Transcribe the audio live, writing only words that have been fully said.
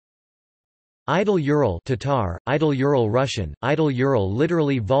Idel-Ural Tatar, Idel-Ural Russian, Idel-Ural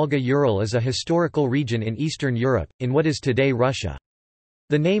literally Volga-Ural is a historical region in Eastern Europe, in what is today Russia.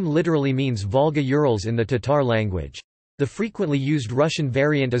 The name literally means Volga-Urals in the Tatar language. The frequently used Russian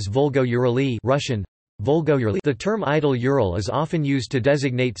variant is Volgo-Urali Russian, Volgo-Urali. The term Idel-Ural is often used to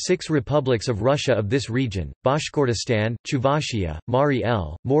designate 6 republics of Russia of this region: Bashkortostan, Chuvashia, Mari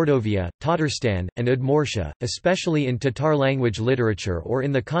El, Mordovia, Tatarstan, and Udmurtia, especially in Tatar language literature or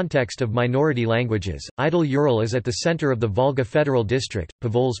in the context of minority languages. Idel-Ural is at the center of the Volga Federal District,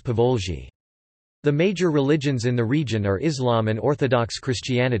 Povolzh-Povolzhye. The major religions in the region are Islam and Orthodox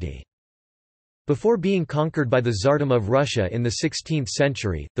Christianity. Before being conquered by the Tsardom of Russia in the 16th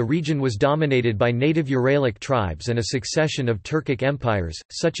century, the region was dominated by native Uralic tribes and a succession of Turkic empires,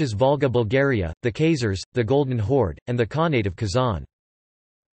 such as Volga Bulgaria, the Khazars, the Golden Horde, and the Khanate of Kazan.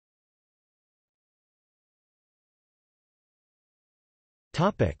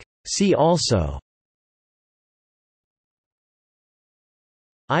 See also: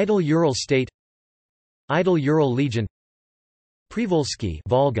 Idel-Ural State, Idel-Ural Legion, Privolzhsky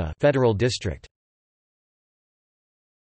Volga Federal District.